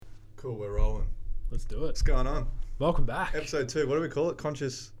Cool, we're rolling. Let's do it. What's going on? Welcome back. Episode 2. What do we call it?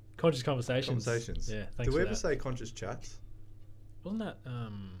 Conscious Conversations. Did Yeah, thanks we for ever that. say conscious chats? Wasn't that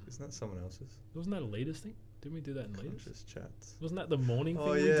Isn't that someone else's? wasn't that a leaders thing? Didn't we do that in leaders? Conscious chats. Wasn't that the morning thing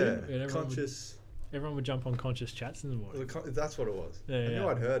Oh we yeah, did? And conscious. Everyone would jump on conscious chats in the morning. That's what it was. Yeah, I knew yeah.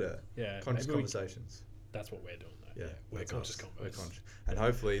 I'd heard it. Yeah, Conscious maybe conversations. that's what we're doing though. Yeah, We're that's conscious us. convos. We're conscious, and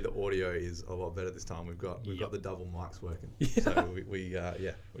hopefully the audio is a lot better this time. We've got Yep. the double mics working. Yeah. So we've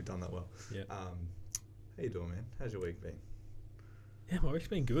done that well. Yeah. How you doing, man? How's your week been? Yeah, my week's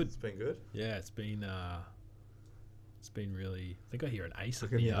been good. It's been good. Yeah, it's been really. I think I hear an ace I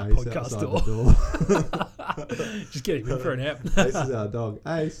at can the hear Ace podcast outside door. the door. Just get him in for a nap. Ace is our dog.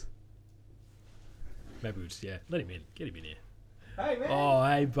 Ace. Maybe we'll just let him in. Get him in here. Hey man. Oh,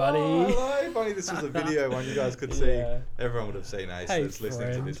 hey buddy. Oh, hello. If only this was a video one you guys could see. Yeah. Everyone would have seen Ace Hey, that's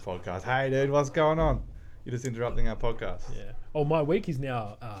listening friend. to this podcast. Hey dude, what's going on? You're just interrupting our podcast. Yeah. Oh, my week is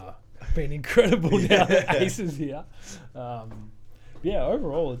now been incredible now that Yeah. Ace is here. Yeah,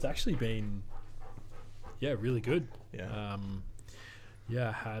 overall, it's actually been, really good. Yeah.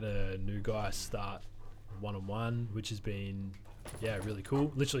 I had a new guy start one-on-one, which has been, really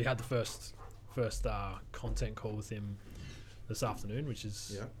cool. Literally had the first content call with him this afternoon, which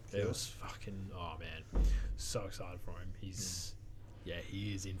is, it was fucking, oh man, so excited for him. He's,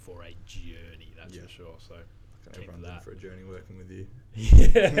 he is in for a journey, that's for sure. So, keen for Everyone's in that. for a journey working with you.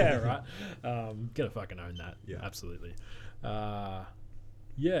 Yeah, right. Gonna fucking own that. Yeah. Absolutely.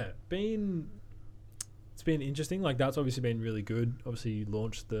 It's been interesting. Like, that's obviously been really good. Obviously, you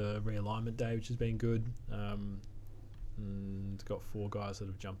launched the realignment day, which has been good. And got 4 guys that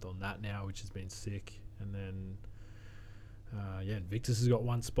have jumped on that now, which has been sick. And then, Invictus has got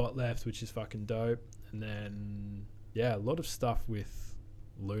 1 spot left, which is fucking dope. And then, a lot of stuff with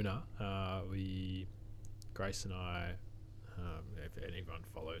Luna. Grace and I, if anyone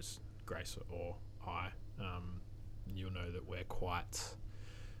follows Grace or I, you'll know that we're quite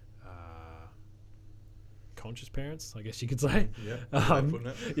conscious parents, I guess you could say. Yeah. Putting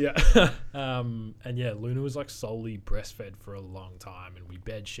it. Yeah. Luna was like solely breastfed for a long time, and we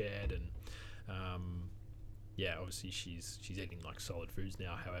bed shared, and obviously she's eating like solid foods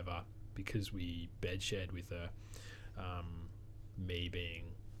now. However, because we bed shared with her, me being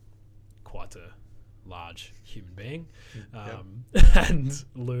quite a large human being, and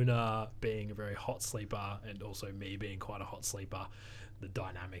Luna being a very hot sleeper, and also me being quite a hot sleeper, the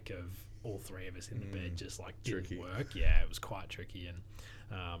dynamic of all 3 of us in the bed just like didn't Tricky. work. Yeah, it was quite tricky, and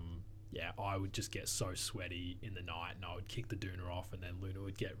I would just get so sweaty in the night, and I would kick the doona off, and then Luna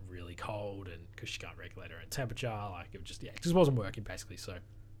would get really cold, and because she can't regulate her own temperature, like it just wasn't working basically. So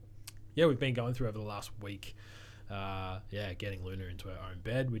we've been going through over the last week, getting Luna into her own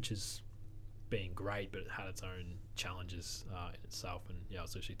bed, which has been great, but it had its own challenges in itself. And I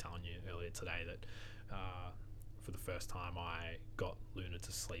was actually telling you earlier today that for the first time I got Luna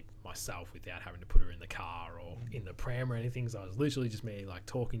to sleep myself without having to put her in the car or in the pram or anything. So it was literally just me like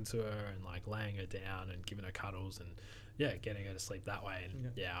talking to her and like laying her down and giving her cuddles and getting her to sleep that way.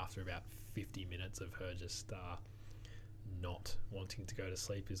 And after about 50 minutes of her just not wanting to go to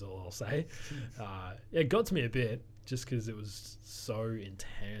sleep is all I'll say. It got to me a bit just because it was so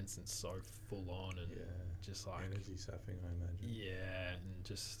intense and so full on, and just like energy sapping, I imagine. and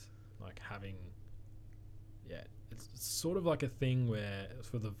just like having it's sort of like a thing where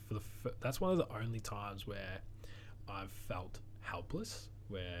that's one of the only times where I've felt helpless,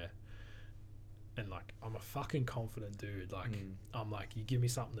 and like I'm a fucking confident dude, like I'm like, you give me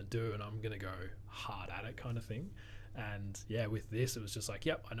something to do and I'm gonna go hard at it kind of thing. And with this it was just like,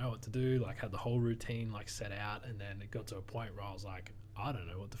 I know what to do, like had the whole routine like set out, and then it got to a point where I was like, I don't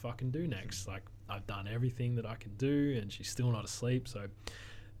know what to fucking do next. Like I've done everything that I can do and she's still not asleep. So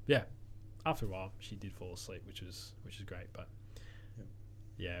after a while she did fall asleep, which is great. But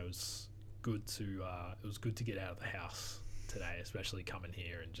it was good to get out of the house today, especially coming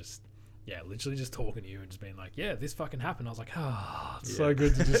here and just literally just talking to you and just being like, this fucking happened. I was like, it's so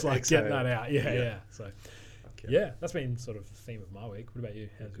good to just like get that out. So that's been sort of the theme of my week. What about you?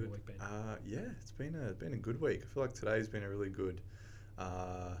 How's your week been? It's been a good week. I feel like today's been a really good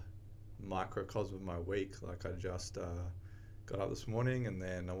microcosm of my week. Like I just got up this morning, and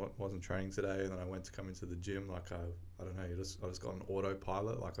then I wasn't training today, and then I went to come into the gym. Like I don't know, I just got an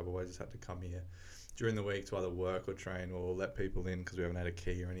autopilot. Like I've always just had to come here during the week to either work or train or let people in because we haven't had a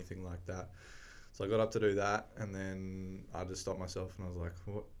key or anything like that. So I got up to do that, and then I just stopped myself and I was like,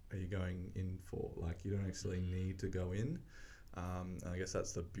 what are you going in for? Like, you don't actually need to go in. And I guess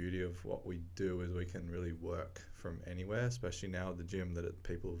that's the beauty of what we do, is we can really work from anywhere, especially now at the gym that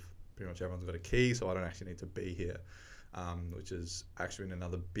people have, pretty much everyone's got a key, so I don't actually need to be here. which has actually been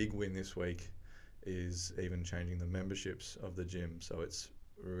another big win this week, is even changing the memberships of the gym. So it's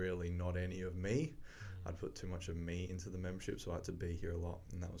really not any of me. I'd put too much of me into the membership, so I had to be here a lot,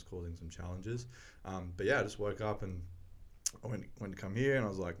 and that was causing some challenges. But yeah, I just woke up and I went to come here, and I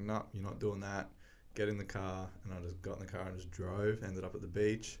was like, "No, you're not doing that. Get in the car." And I just got in the car and just drove. Ended up at the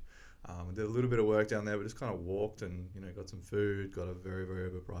beach. I did a little bit of work down there, but just kind of walked and got some food. Got a very,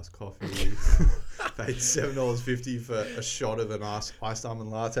 very overpriced coffee. Paid $7.50 for a shot of an iced almond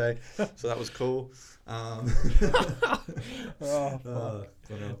latte, so that was cool.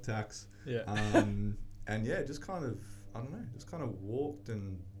 Tax. Yeah. And yeah, just kind of, I don't know, just kind of walked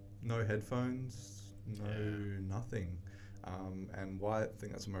and no headphones, nothing. And why I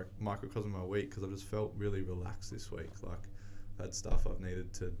think that's a microcosm of my week, because I've just felt really relaxed this week. Like, I've had stuff I've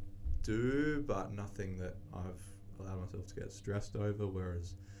needed to do, but nothing that I've allowed myself to get stressed over.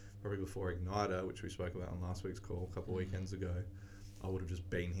 Whereas probably before Igniter, which we spoke about on last week's call a couple of weekends ago, I would have just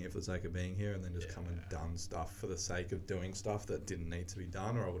been here for the sake of being here, and then just come and done stuff for the sake of doing stuff that didn't need to be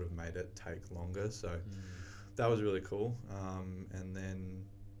done, or I would have made it take longer. So that was really cool. And then,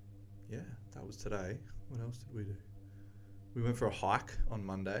 that was today. What else did we do? We went for a hike on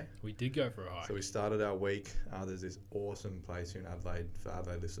Monday. We did go for a hike. So we started our week. There's this awesome place here in Adelaide. For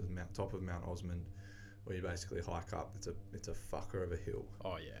Adelaide, this is top of Mount Osmond, where you basically hike up. It's a fucker of a hill.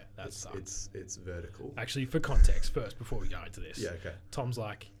 Oh yeah, that sucks. It's vertical. Actually, for context first, before we go into this. Yeah, okay. Tom's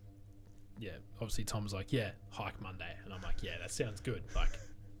like, hike Monday, and I'm like, yeah, that sounds good. Like,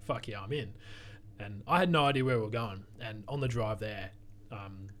 fuck yeah, I'm in. And I had no idea where we were going. And on the drive there,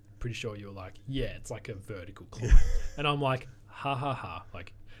 pretty sure you were like, yeah, it's like a vertical climb. And I'm like, ha,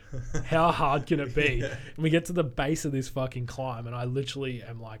 like, how hard can it be? And we get to the base of this fucking climb, and I literally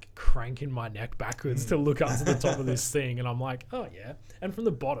am like cranking my neck backwards to look up to the top of this thing, and I'm like, oh yeah. And from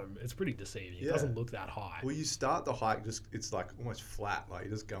the bottom, it's pretty deceiving. It doesn't look that high. Well, you start the hike, it's like almost flat, like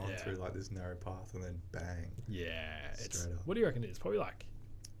you're just going through like this narrow path, and then bang. Yeah, straight up. What do you reckon it is? Probably like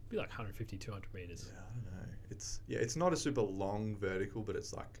 150, 200 meters. Yeah, I don't know. It's not a super long vertical, but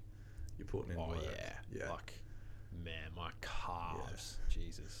it's like you're putting in work. Yeah. Like, man, my calves.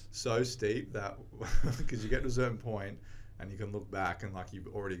 Jesus. So steep that because you get to a certain point and you can look back and like you've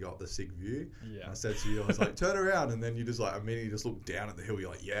already got the sick view. Yeah. And I said to you, I was like, turn around, and then you just like immediately just look down at the hill. You're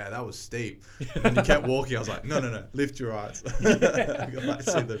like, yeah, that was steep. And then you kept walking. I was like, no, lift your eyes. You can like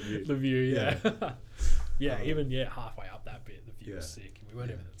see the view. The view, yeah. Even halfway up that bit, the view was sick. And we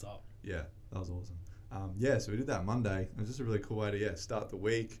weren't even at the top. Yeah, that was awesome. So we did that Monday. It was just a really cool way to start the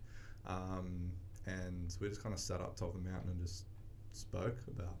week. And we just kind of sat up top of the mountain and just spoke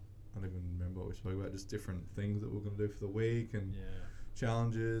about, I don't even remember what we spoke about, just different things that we're going to do for the week and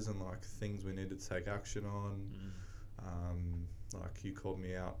challenges and like things we needed to take action on. Like you called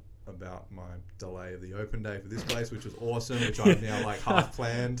me out about my delay of the open day for this place, which was awesome, which I've now like half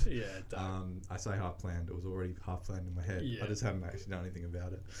planned. I say half planned, it was already half planned in my head. I just hadn't actually done anything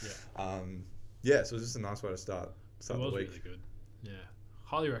about it. So it was just a nice way to start the week. It was really good. Yeah,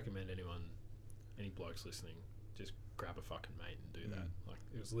 highly recommend any blokes listening, just grab a fucking mate and do that. Like,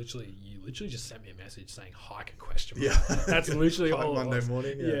 it was literally, you just sent me a message saying hike a question mark. That's literally all Monday it was.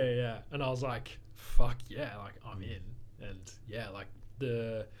 Morning. Yeah. And I was like, fuck yeah, like I'm in. And like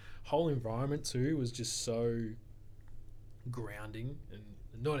the whole environment too was just so grounding, and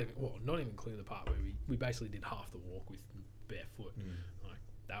not even including the part where we basically did half the walk with barefoot. Like,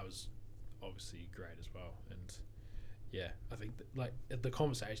 that was obviously great as well. And I think that, like, the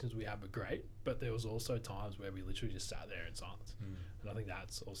conversations we had were great, but there was also times where we literally just sat there in silence. And I think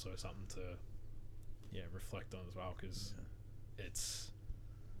that's also something to reflect on as well, because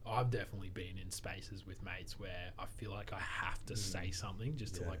I've definitely been in spaces with mates where I feel like I have to say something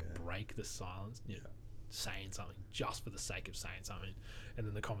just to break the silence, saying something just for the sake of saying something, and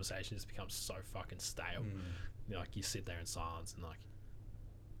then the conversation just becomes so fucking stale. Like, you sit there in silence and like,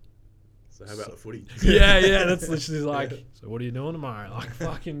 so how about the footy? That's literally like, so what are you doing tomorrow? Like,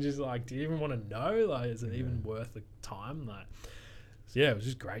 fucking just like, do you even want to know? Like, is it even worth the time? Like, so it was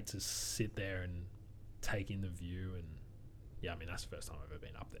just great to sit there and take in the view. And I mean, that's the first time I've ever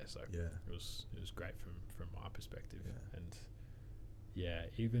been up there, so it was great from my perspective. And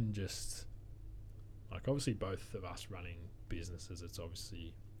even just like, obviously both of us running businesses, it's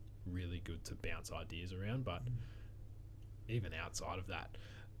obviously really good to bounce ideas around, but even outside of that,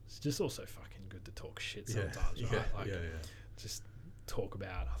 it's just also fucking good to talk shit sometimes, right? Like, just talk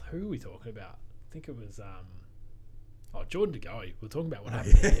about, who are we talking about? I think it was Jordan DeGoey. We're talking about what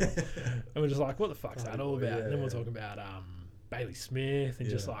happened here, and we're just like, what the fuck's that all about? And then we're talking about Bailey Smith, and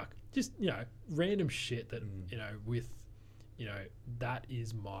just random shit that with that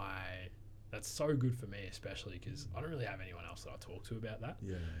is my that's so good for me, especially because I don't really have anyone else that I talk to about that.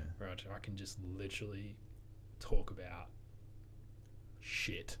 Yeah. Where I can just literally talk about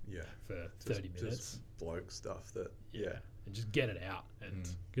shit Yeah. for Just- 30 minutes. Just bloke stuff that. Yeah. And just get it out. And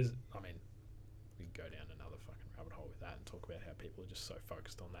Mm. because, I mean, we can go down another fucking rabbit hole with that and talk about how people are just so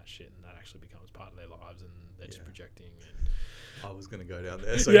focused on that shit and that actually becomes part of their lives and they're just Yeah. projecting. I was going to go down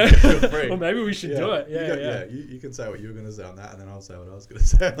there, so Yeah. feel free. Well, maybe we should do it. You Yeah, go- yeah. You can say what you were going to say on that, and then I'll say what I was going to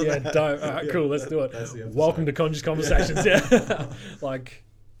say on Yeah, that. dope. All right, cool. Let's do it. That's the episode. Welcome to Conscious Conversations. Yeah. Like,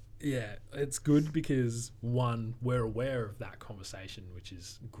 yeah, it's good because, one, we're aware of that conversation, which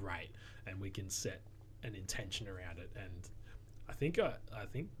is great, and we can set an intention around it. And I think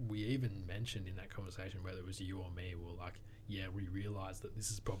we even mentioned in that conversation, whether it was you or me, we're like, yeah, we realize that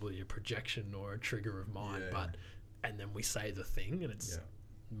this is probably a projection or a trigger of mine, Yeah. and then we say the thing, and it's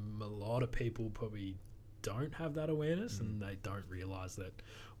Yeah. a lot of people probably don't have that awareness and they don't realize that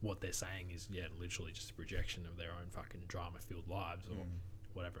what they're saying is literally just a projection of their own fucking drama-filled lives or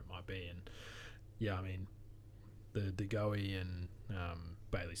whatever it might be. And I mean, the DeGoey and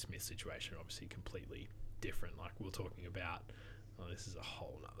Bailey Smith situation are obviously completely different. Like we were talking about, this is a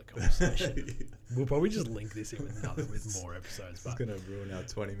whole nother conversation. We'll probably just link this in with more episodes. It's But going to ruin our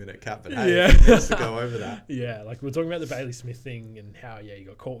 20-minute cap, but Yeah. hey, it needs to go over that. yeah, like we're talking about the Bailey Smith thing and how he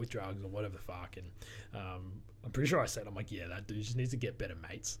got caught with drugs or whatever the fuck. And I'm pretty sure I said, I'm like, yeah, that dude just needs to get better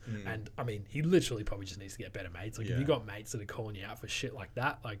mates. And I mean, he literally probably just needs to get better mates. Like if you got mates that are calling you out for shit like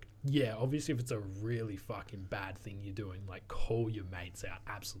that, like obviously if it's a really fucking bad thing you're doing, like call your mates out,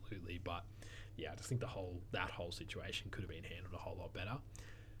 absolutely. But I just think that whole situation could have been handled a whole lot better.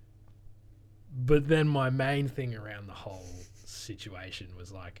 But then my main thing around the whole situation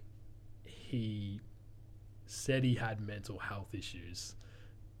was like, he said he had mental health issues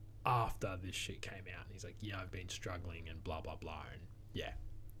after this shit came out. And he's like, yeah, I've been struggling and blah, blah, blah. And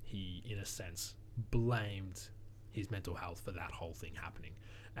he, in a sense, blamed his mental health for that whole thing happening.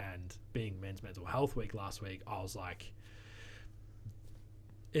 And being Men's Mental Health Week last week, I was like,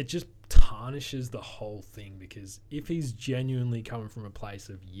 it just tarnishes the whole thing, because if he's genuinely coming from a place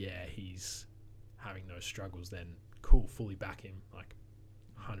of, he's having those struggles, then cool, fully back him, like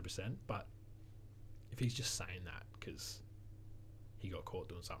 100%. But if he's just saying that because he got caught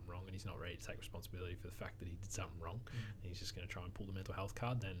doing something wrong and he's not ready to take responsibility for the fact that he did something wrong, and he's just going to try and pull the mental health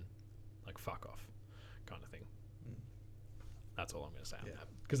card, then like fuck off kind of thing. That's all I'm going to say on that,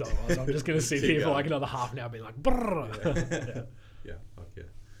 because otherwise I'm just going to sit Keep here for going. like another half an hour being like, brrr. Yeah, fuck yeah.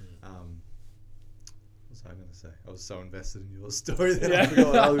 What was I going to say? I was so invested in your story that I forgot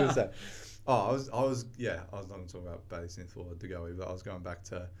what I was going to say. Oh, I was not going to talk about Bailey Smith or DeGoey, but I was going back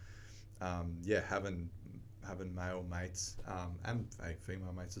to, having male mates, and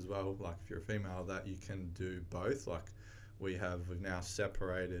female mates as well. Like if you're a female, that you can do both. Like we've now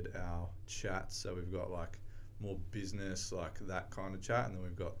separated our chats, so we've got like more business, like that kind of chat, and then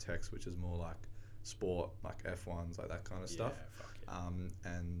we've got text, which is more like sport, like F1s, like that kind of stuff. Fuck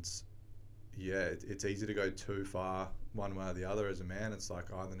It's easy to go too far one way or the other as a man. It's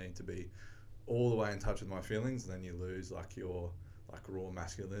like I either need to be all the way in touch with my feelings, and then you lose like your like raw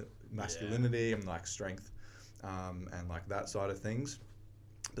masculinity and like strength, and like that side of things.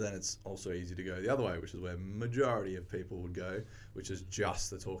 But then it's also easy to go the other way, which is where majority of people would go, which is just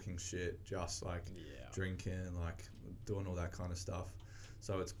the talking shit, just like drinking, like doing all that kind of stuff.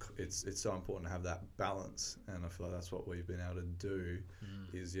 So it's so important to have that balance, and I feel like that's what we've been able to do.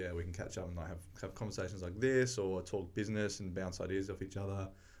 Is we can catch up and like have conversations like this, or talk business and bounce ideas off each other,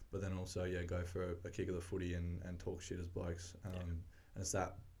 but then also go for a kick of the footy and talk shit as blokes. And it's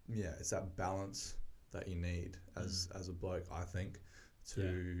that balance that you need as a bloke, I think,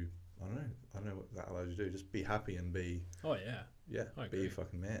 to I don't know what that allows you to do. Just be happy and be be a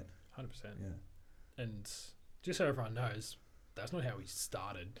fucking man. 100%. Yeah. And just so everyone knows, that's not how we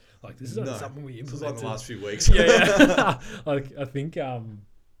started. Like this is only something we This is implemented. like the last few weeks. Like I think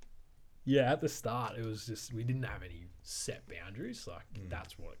at the start it was just we didn't have any set boundaries. Like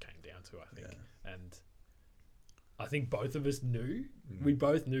that's what it came down to, I think. And I think both of us knew. We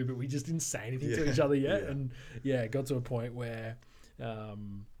both knew, but we just didn't say anything to each other yet. And it got to a point where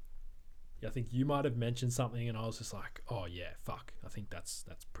I think you might have mentioned something and I was just like, oh yeah, fuck, I think that's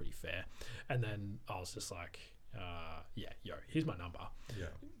pretty fair. And then I was just like, here's my number.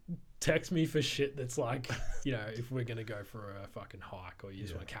 Text me for shit that's like, if we're gonna go for a fucking hike, or you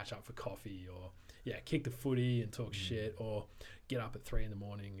just want to catch up for coffee, or kick the footy and talk shit, or get up at 3 a.m.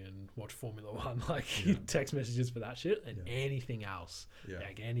 and watch Formula One. Like text messages for that shit, and anything else,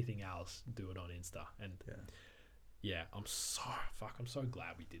 anything else, do it on Insta. And I'm so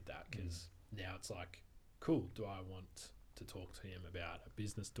glad we did that, because now it's like, cool. Do I want to talk to him about a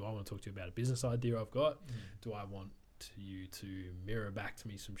business? Do I want to talk to you about a business idea I've got? Do I want you to mirror back to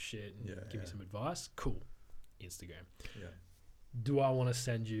me some shit and give me some advice? Cool. Instagram. Yeah. Do I want to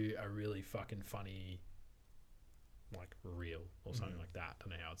send you a really fucking funny like reel or something like that? Don't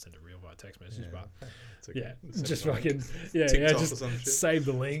know how I'd send a reel via text message, but It's okay. yeah, Send just it like fucking TikTok or just some shit. save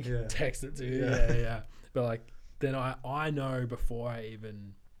the link, Yeah. text it to you. Yeah. Yeah. But like then I know before I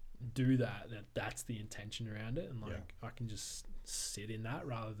even do that that's the intention around it, and like I can just sit in that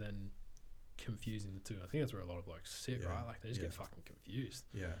rather than confusing the two. I think that's where a lot of blokes sit, right? Like they just get fucking confused.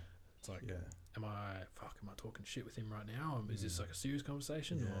 Yeah. It's like, am I talking shit with him right now? Is this like a serious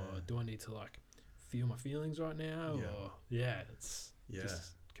conversation, or do I need to like feel my feelings right now? Or it's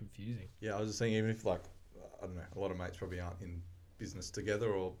just confusing. Yeah, I was just saying, even if like, I don't know, a lot of mates probably aren't in business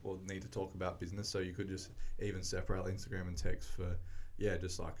together or need to talk about business, so you could just even separate Instagram and text for,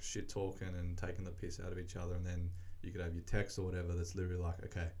 just like shit talking and taking the piss out of each other, and then you could have your text or whatever that's literally like,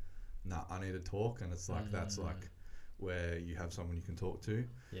 okay, I need to talk, and it's like, that's like where you have someone you can talk to,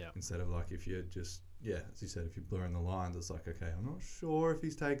 instead of like if you're just, as you said, if you're blurring the lines, it's like, okay, I'm not sure if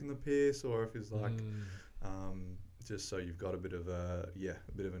he's taking the piss or if he's like, just so you've got a bit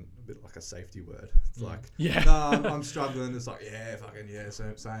like a safety word. It's like, no, I'm struggling. It's like,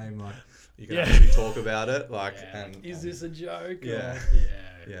 same. Like you can actually talk about it. Like, is this a joke? Yeah,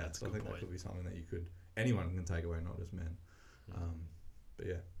 That's so a I good think point. that could be something that anyone can take away, not just men. But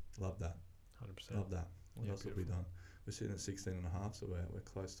love that. 100%. Love that. What else have we done? We're sitting at 16 and a half, so we're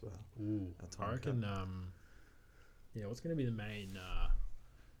close to our time. I reckon. What's going to be the main?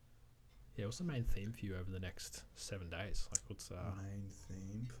 What's the main theme for you over the next 7 days? Like, what's main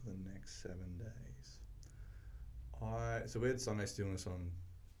theme for the next 7 days? So we had Sunday stillness on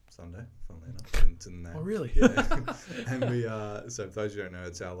Sunday, funnily enough. It's in the name. Oh, really? Yeah. And we so for those who don't know,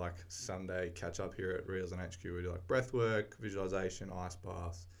 it's our like Sunday catch up here at Reels and HQ. We do like breath work, visualization, ice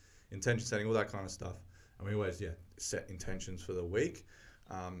baths, intention setting, all that kind of stuff. And we always set intentions for the week.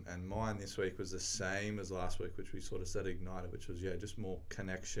 And mine this week was the same as last week, which we sort of said ignited, which was just more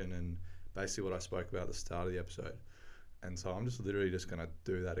connection and basically what I spoke about at the start of the episode. And so I'm just literally just going to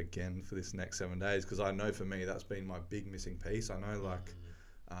do that again for this next 7 days, because I know for me that's been my big missing piece. I know like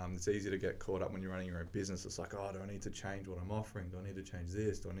it's easy to get caught up when you're running your own business. It's like, oh, do I need to change what I'm offering? Do I need to change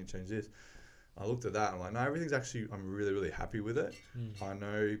this? Do I need to change this? I looked at that and I'm like, no, everything's actually, I'm really, really happy with it. I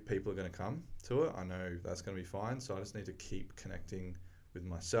know people are going to come to it. I know that's going to be fine. So I just need to keep connecting with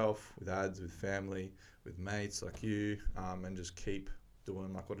myself, with ads, with family, with mates like you, and just keep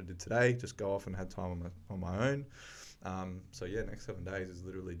doing like what I did today. Just go off and have time on my own. Next 7 days is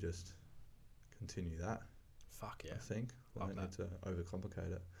literally just continue that. Fuck yeah. I think. I don't need to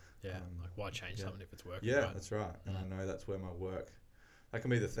overcomplicate it. Yeah, like why change something if it's working? Yeah, right? that's right. And I know that's where my work, that can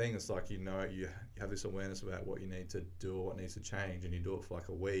be the thing. It's like, you have this awareness about what you need to do or what needs to change, and you do it for like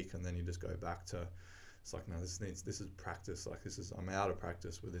a week, and then you just go back to, it's like, no, this is practice. Like I'm out of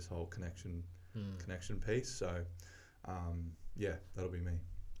practice with this whole connection piece. So, that'll be me.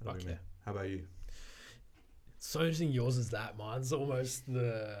 That'll be me. How about you? So interesting. Yours is that. Mine's almost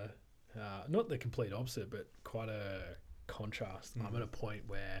the, not the complete opposite, but quite a contrast. I'm at a point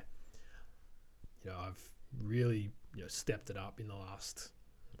where, I've really, stepped it up in the last,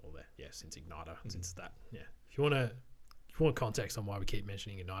 since Igniter, since that. Yeah. If you want context on why we keep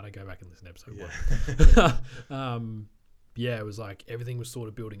mentioning Igniter, go back and listen to episode 1. It was like everything was sort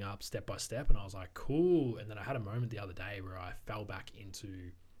of building up step by step, and I was like, cool. And then I had a moment the other day where I fell back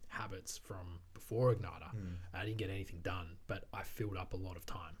into habits from before Igniter. I didn't get anything done, but I filled up a lot of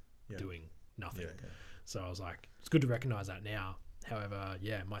time doing nothing. So I was like, it's good to recognize that now. However,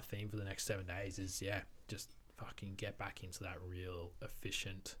 my theme for the next 7 days is just fucking get back into that real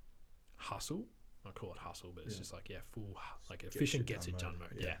efficient hustle. I call it hustle, but it's just like full like efficient gets it done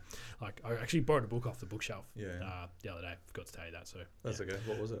mode. Like I actually borrowed a book off the bookshelf the other day. Forgot to tell you that. So that's okay.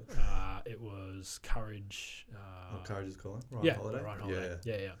 What was it? It was Courage. Courage is calling. Ryan Holiday. Ryan Holiday.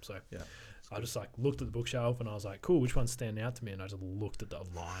 Yeah. So I just like looked at the bookshelf and I was like, cool, which one's standing out to me? And I just looked at the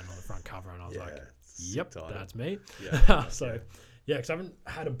line on the front cover and I was like, yep, that's me. So because I haven't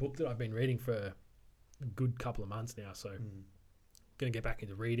had a book that I've been reading for a good couple of months now. So gonna get back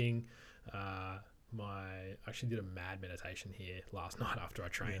into reading. I actually did a mad meditation here last night after I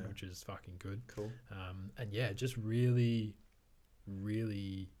trained, which is fucking good. Cool. Just really,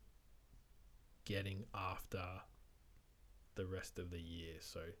 really getting after the rest of the year.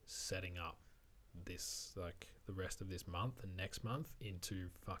 So setting up this, like the rest of this month and next month into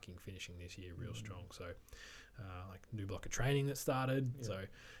fucking finishing this year real strong. So like new block of training that started. So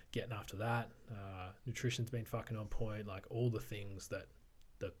getting after that, nutrition's been fucking on point. Like all the things that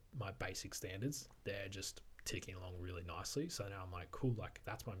my basic standards, they're just ticking along really nicely. So now I'm like, cool, like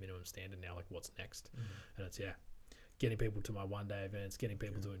that's my minimum standard now. Like what's next? And it's getting people to my 1-day events, getting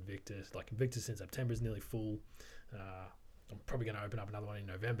people to Invictus. Like Invictus in September is nearly full. I'm probably going to open up another one in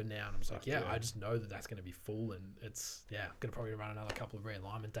November now, and I'm just like, I just know that that's going to be full, and it's I'm going to probably run another couple of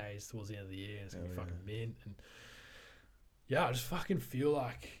realignment days towards the end of the year, and it's going to be fucking mint. And I just fucking feel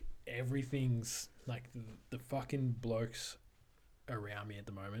like everything's like the fucking blokes around me at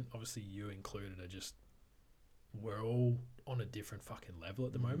the moment, obviously you included, are just, we're all on a different fucking level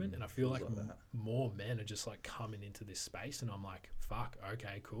at the moment, and I feel like more men are just like coming into this space, and I'm like, fuck,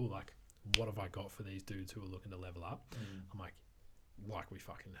 okay, cool, like what have I got for these dudes who are looking to level up? I'm like we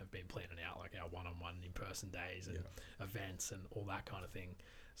fucking have been planning out like our one-on-one in-person days and events and all that kind of thing.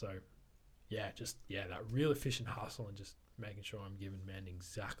 So that real efficient hustle and just making sure I'm giving men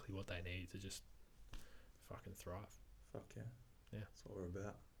exactly what they need to just fucking thrive. Fuck yeah. That's what we're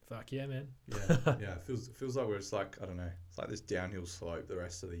about. Fuck yeah, man. It feels like we're just like, I don't know, it's like this downhill slope the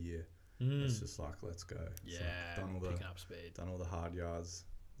rest of the year. It's just like, let's go. Picking up speed. Done all the hard yards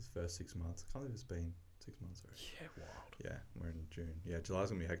this first 6 months. I can't believe it's been 6 months already. Yeah, wild. Yeah, we're in June. Yeah,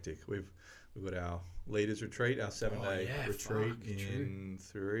 July's gonna be hectic. We've got our leaders retreat, our 7-day retreat in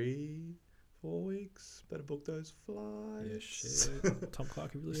 3-4 weeks. Better book those flights. Yeah, shit. Tom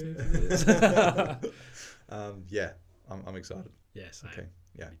Clark, if you're listening to this. I'm excited. Yeah, same. Okay.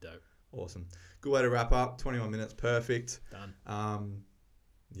 Yeah. That'd be dope. Awesome. Good way to wrap up. 21 minutes, perfect. Done.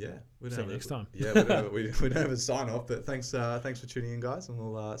 We See you next time. We don't have a sign off, but thanks for tuning in, guys, and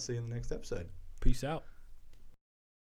we'll see you in the next episode. Peace out.